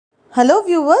Hello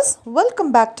viewers, welcome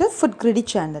back to Food Greedy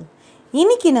channel.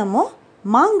 இன்னைக்கு நம்ம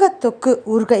மாங்காய் தொக்கு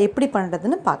ஊறுகாய் எப்படி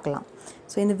பண்றதுன்னு பார்க்கலாம்.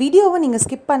 ஸோ இந்த வீடியோவை நீங்கள்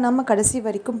ஸ்கிப் பண்ணாமல் கடைசி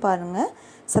வரைக்கும் பாருங்கள்.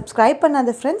 சப்ஸ்கிரைப்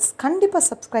பண்ணாத ஃப்ரெண்ட்ஸ் கண்டிப்பாக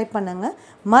சப்ஸ்கிரைப் பண்ணுங்கள்.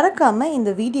 மறக்காமல்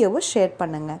இந்த வீடியோவை ஷேர்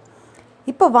பண்ணுங்கள்.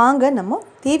 இப்போ வாங்க நம்ம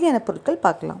தேவையான பொருட்கள்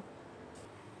பார்க்கலாம்.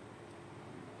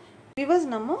 வியூவர்ஸ்,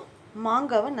 நம்ம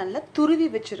மாங்காவை நல்லா துருவி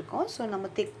வச்சுருக்கோம். ஸோ நம்ம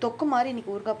தொக்கு மாதிரி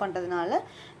இன்றைக்கி ஊறுகாய் பண்ணுறதுனால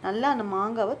நல்லா அந்த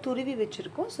மாங்காவை துருவி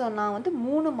வச்சுருக்கோம். ஸோ நான் வந்து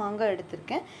 3 மாங்காய்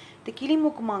எடுத்திருக்கேன். இது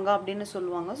கிளிமூக்கு மாங்காய் அப்படின்னு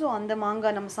சொல்லுவாங்க. ஸோ அந்த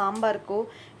மாங்காய் நம்ம சாம்பாருக்கோ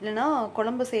இல்லைனா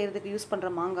குழம்பு செய்கிறதுக்கு யூஸ்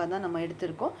பண்ணுற மாங்காய் தான் நம்ம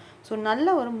எடுத்திருக்கோம். ஸோ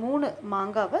நல்ல ஒரு 3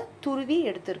 மாங்காவை துருவி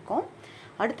எடுத்திருக்கோம்.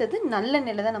 அடுத்தது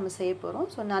நல்லெண்ணெயில் தான் நம்ம செய்ய போகிறோம்.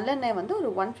 ஸோ நல்லெண்ணெய் வந்து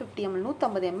ஒரு 150 ml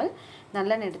 150 ml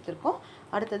நல்லெண்ணெய் எடுத்திருக்கோம்.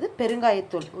 அடுத்தது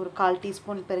பெருங்காயத்தூள் ஒரு 1/4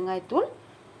 டீஸ்பூன் பெருங்காயத்தூள்,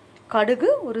 கடுகு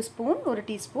ஒரு ஸ்பூன், ஒரு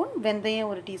டீஸ்பூன், வெந்தயம்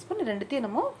ஒரு டீஸ்பூன், ரெண்டுத்தையும்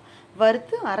நம்ம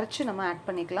வறுத்து அரைச்சி நம்ம ஆட்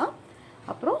பண்ணிக்கலாம்.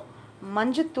 அப்புறம்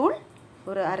மஞ்சத்தூள்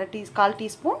ஒரு 1/4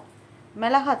 டீஸ்பூன்,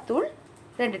 மிளகாத்தூள்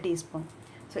 2 டீஸ்பூன்.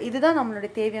 ஸோ இதுதான்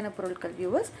நம்மளுடைய தேவையான பொருட்கள்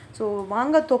வியூவர்ஸ். ஸோ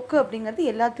மாங்காய் தொக்கு அப்படிங்கிறது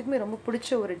எல்லாத்துக்குமே ரொம்ப பிடிச்ச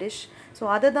ஒரு டிஷ். ஸோ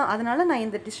அதனால் நான்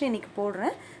இந்த டிஷ்ஷை இன்றைக்கி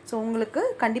போடுறேன். ஸோ உங்களுக்கு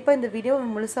கண்டிப்பாக இந்த வீடியோவை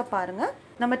முழுசாக பாருங்கள்.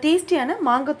 நம்ம டேஸ்டியான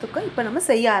மாங்காய் தொக்கை இப்போ நம்ம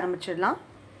செய்ய ஆரம்பிச்சிடலாம்.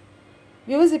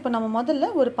 வியூவர்ஸ், இப்போ நம்ம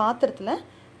முதல்ல ஒரு பாத்திரத்தில்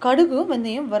கடுகும்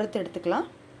வெந்தயம் வறுத்து எடுத்துக்கலாம்.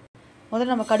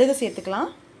 முதல்ல நம்ம கடுகு சேர்த்துக்கலாம்,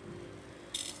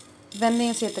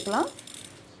 வெந்தயம் சேர்த்துக்கலாம்,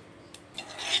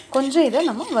 கொஞ்சம் இதை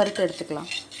நம்ம வறுத்து எடுத்துக்கலாம்.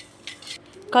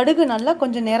 கடுகு நல்லா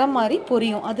கொஞ்சம் நிறம் மாதிரி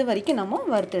பொரியும், அது வரைக்கும் நம்ம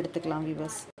வறுத்து எடுத்துக்கலாம்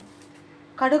வியூவர்ஸ்.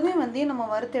 கடுகும் வெந்தயம் நம்ம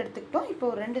வறுத்து எடுத்துக்கிட்டோம். இப்போ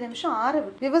ஒரு 2 நிமிஷம் ஆற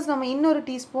விட்டு வியூவர்ஸ், நம்ம இன்னொரு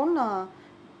டீஸ்பூன்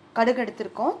கடுகு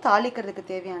எடுத்திருக்கோம். தாளிக்கிறதுக்கு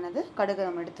தேவையானது கடுகு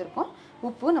நம்ம எடுத்திருக்கோம்.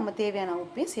 உப்பு நம்ம தேவையான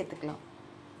உப்பையும் சேர்த்துக்கலாம்.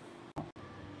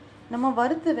 நம்ம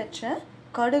வறுத்து வச்ச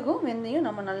கடுகும் வெந்தயம்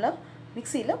நம்ம நல்லா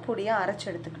மிக்சியில் பொடியாக அரைச்சி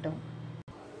எடுத்துக்கிட்டோம்.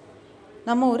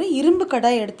 நம்ம ஒரு இரும்பு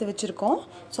கடாய் எடுத்து வச்சுருக்கோம்.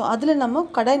 ஸோ அதில் நம்ம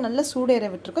கடாய் நல்லா சூடேற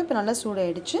விட்டுருக்கோம். இப்போ நல்லா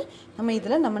சூடாயிடுச்சு. நம்ம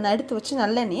இதில் நம்ம எடுத்து வச்சு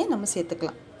நல்லெண்ணெயை நம்ம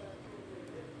சேர்த்துக்கலாம்.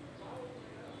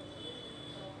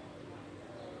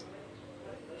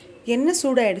 எண்ணெய்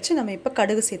சூடாயிடுச்சு. நம்ம இப்போ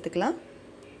கடுகு சேர்த்துக்கலாம்.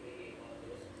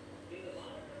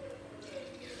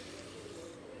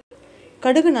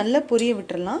 கடுகு நல்லா பொரிய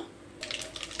விட்டுறலாம்.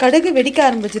 கடுகு வெடிக்க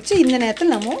ஆரம்பிச்சிருச்சு. இந்த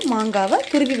நேரத்தில் நம்ம மாங்காவை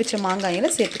துருவி வச்ச மாங்காயில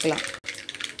சேர்த்துக்கலாம்.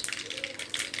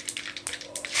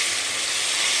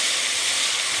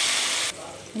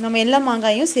 நம்ம எல்லா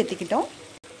மாங்காயும் சேர்த்துக்கிட்டோம்.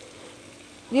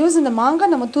 வியூஸ், இந்த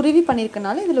மாங்காய் நம்ம துருவி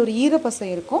பண்ணியிருக்கனால இதில் ஒரு ஈரப்பசை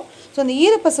இருக்கும். ஸோ அந்த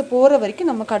ஈரப்பசை போகிற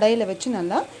வரைக்கும் நம்ம கடாயில் வச்சு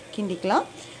நல்லா கிண்டிக்கலாம்.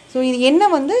 ஸோ இது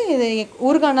எண்ணெய் வந்து இது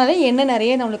ஊறுகாய்னாலே எண்ணெய்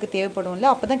நிறைய நம்மளுக்கு தேவைப்படும்ல,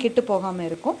 அப்போ தான் கெட்டு போகாமல்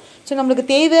இருக்கும். ஸோ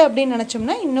நம்மளுக்கு தேவை அப்படின்னு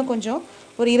நினச்சோம்னா இன்னும் கொஞ்சம்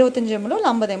ஒரு 25 ml இல்லை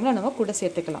 50 ml நம்ம கூட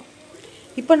சேர்த்துக்கலாம்.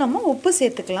 இப்போ நம்ம உப்பு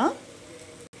சேர்த்துக்கலாம்.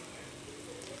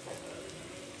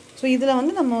 ஸோ இதில்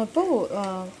வந்து நம்ம இப்போ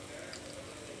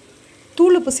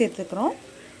தூள் உப்பு சேர்த்துக்கிறோம்.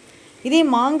 இதே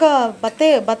மாங்காய்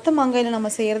பத்த மாங்காயில்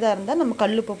நம்ம செய்கிறதா இருந்தால் நம்ம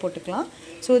கல்லுப்பு போட்டுக்கலாம்.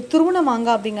 ஸோ துருவன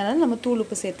மாங்காய் அப்படிங்கிறனால நம்ம தூள்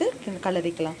உப்பு சேர்த்து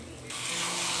கலரிக்கலாம்.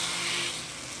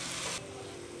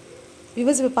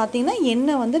 விவஸ், இப்போ பார்த்தீங்கன்னா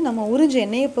எண்ணெய் வந்து நம்ம உறிஞ்ச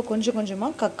எண்ணெயை இப்போ கொஞ்சம்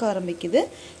கொஞ்சமாக கக்க ஆரம்பிக்குது.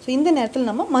 ஸோ இந்த நேரத்தில்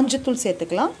நம்ம மஞ்சத்தூள்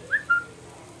சேர்த்துக்கலாம்,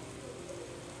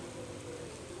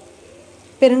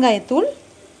 பெருங்காயத்தூள்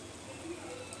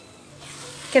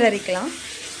கிளறிக்கலாம்.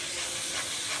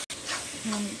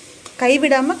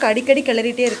 கைவிடாமல் அடிக்கடி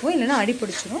கிளறிட்டே இருக்கும், இல்லைன்னா அடி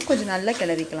பிடிச்சிடும். கொஞ்சம் நல்லா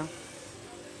கிளறிக்கலாம்.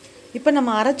 இப்போ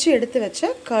நம்ம அரைச்சி எடுத்து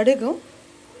வச்ச கடுகும்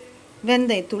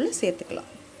வெந்தயத்தூள்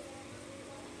சேர்த்துக்கலாம்,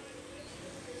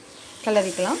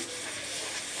 கிளறிக்கலாம்.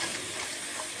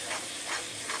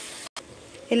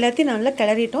 எல்லாத்தையும் நல்லா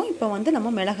கிளறிட்டோம். இப்போ வந்து நம்ம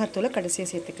மிளகாத்தூளை கடைசியாக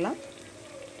சேர்த்துக்கலாம்.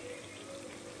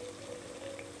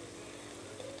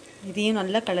 இதையும்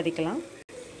நல்லா கிளறிக்கலாம்.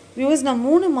 வியூவர்ஸ், நான்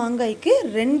 3 மாங்காய்க்கு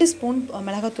 2 ஸ்பூன்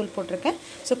மிளகாத்தூள் போட்டிருக்கேன்.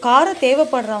 ஸோ காரம்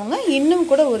தேவைப்படுறவங்க இன்னும்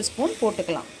கூட 1 ஸ்பூன்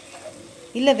போட்டுக்கலாம்.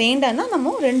 இல்லை வேண்டான்னா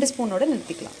நம்ம 2 ஸ்பூனோட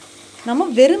நிறுத்திக்கலாம். நம்ம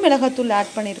வெறும் மிளகாத்தூள்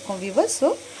ஆட் பண்ணியிருக்கோம் வியூவர்ஸ்.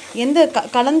 ஸோ எந்த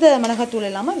கலந்த மிளகாத்தூள்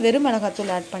இல்லாமல் வெறும்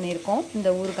மிளகாத்தூள் ஆட் பண்ணியிருக்கோம் இந்த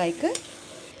ஊறுகாய்க்கு.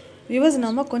 வியூவர்ஸ்,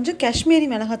 நம்ம கொஞ்சம் காஷ்மீரி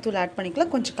மிளகாத்தூள் ஆட் பண்ணிக்கலாம்,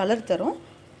 கொஞ்சம் கலர் தரும்.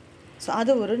 ஸோ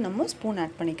அது ஒரு நம்ம ஸ்பூன்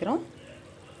ஆட் பண்ணிக்கிறோம்.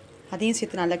 அதையும்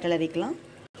சேர்த்து நல்லா கிளறிக்கலாம்.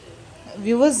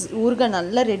 வியூவர்ஸ், ஊறுகாய்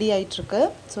நல்லா ரெடி ஆகிட்டுருக்கு.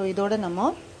 ஸோ இதோட நம்ம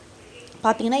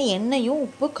பார்த்திங்கன்னா எண்ணெயும்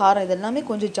உப்பு காரம் இதெல்லாமே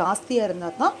கொஞ்சம் ஜாஸ்தியாக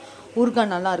இருந்தால் தான்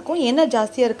ஊறுகாய் நல்லாயிருக்கும். எண்ணெய்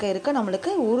ஜாஸ்தியாக இருக்க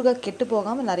நம்மளுக்கு ஊறுகாய் கெட்டு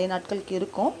போகாமல் நிறைய நாட்களுக்கு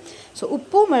இருக்கும். ஸோ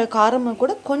உப்பும் காரமும்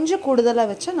கூட கொஞ்சம் கூடுதலாக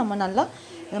வச்சா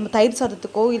நம்ம தயிர்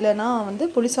சாதத்துக்கோ இல்லைனா வந்து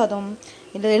புளி சாதம்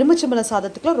இல்லை எலுமிச்சம்பழம்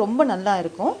சாதத்துக்குலாம் ரொம்ப நல்லா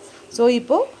இருக்கும். ஸோ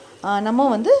இப்போது நம்ம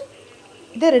வந்து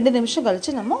இதை 2 நிமிஷம்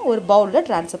கழித்து நம்ம ஒரு பவுலில்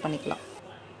ட்ரான்ஸ்ஃபர் பண்ணிக்கலாம்.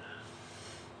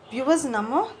 வியூவர்ஸ்,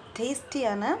 நம்ம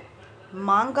டேஸ்டியான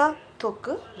மாங்காய்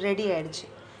தொக்கு ரெடி ஆகிடுச்சு.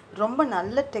 ரொம்ப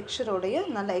நல்ல டெக்ஸ்சரோடைய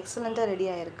நல்ல எக்ஸலண்ட்டாக ரெடி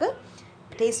ஆகிருக்கு.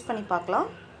 டேஸ்ட் பண்ணி பார்க்கலாம்.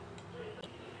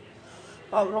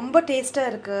 ரொம்ப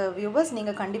டேஸ்ட்டாக இருக்குது வியூவர்ஸ்.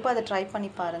 நீங்கள் கண்டிப்பாக அதை ட்ரை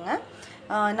பண்ணி பாருங்கள்.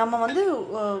 நம்ம வந்து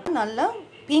நல்லா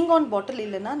பீங்கான் பாட்டில்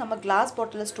இல்லைன்னா நம்ம கிளாஸ்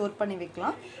பாட்டிலில் ஸ்டோர் பண்ணி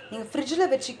வைக்கலாம். நீங்கள் ஃப்ரிட்ஜில்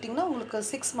வச்சுக்கிட்டிங்கன்னா உங்களுக்கு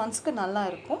 6 மந்த்ஸ்க்கு நல்லா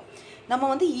இருக்கும். நம்ம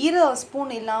வந்து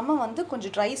ஸ்பூன் இல்லாமல் வந்து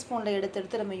கொஞ்சம் ட்ரை ஸ்பூனில்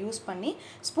எடுத்து நம்ம யூஸ் பண்ணி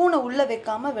ஸ்பூனை உள்ளே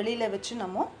வைக்காமல் வெளியில் வச்சு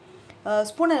நம்ம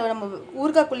ஸ்பூனை நம்ம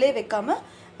ஊறுகாய்க்குள்ளே வைக்காமல்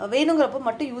வேணுங்கிறப்ப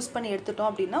மட்டும் யூஸ் பண்ணி எடுத்துட்டோம்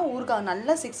அப்படின்னா ஊறுகாய்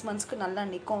நல்லா 6 மந்த்ஸ்க்கு நல்லா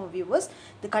நிற்கும் வியூவர்ஸ்.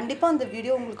 இது கண்டிப்பாக அந்த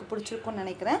வீடியோ உங்களுக்கு பிடிச்சிருக்கும்னு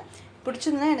நினைக்கிறேன்.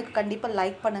 பிடிச்சிருந்தா எனக்கு கண்டிப்பாக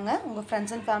லைக் பண்ணுங்கள். உங்கள்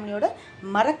ஃப்ரெண்ட்ஸ் அண்ட் ஃபேமிலியோட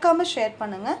மறக்காமல் ஷேர்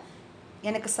பண்ணுங்கள்.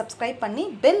 எனக்கு சப்ஸ்கிரைப் பண்ணி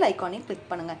பெல் ஐக்கானையும் கிளிக்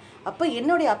பண்ணுங்கள். அப்போ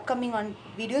என்னுடைய அப்கமிங்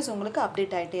வீடியோஸ் உங்களுக்கு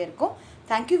அப்டேட் ஆகிட்டே இருக்கும்.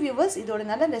 Thank you viewers. இதோட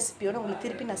நல்ல ரெசிபியோடு உங்களை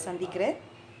திருப்பி நான் சந்திக்கிறேன்.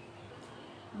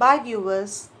 பாய்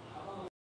வியூவர்ஸ்.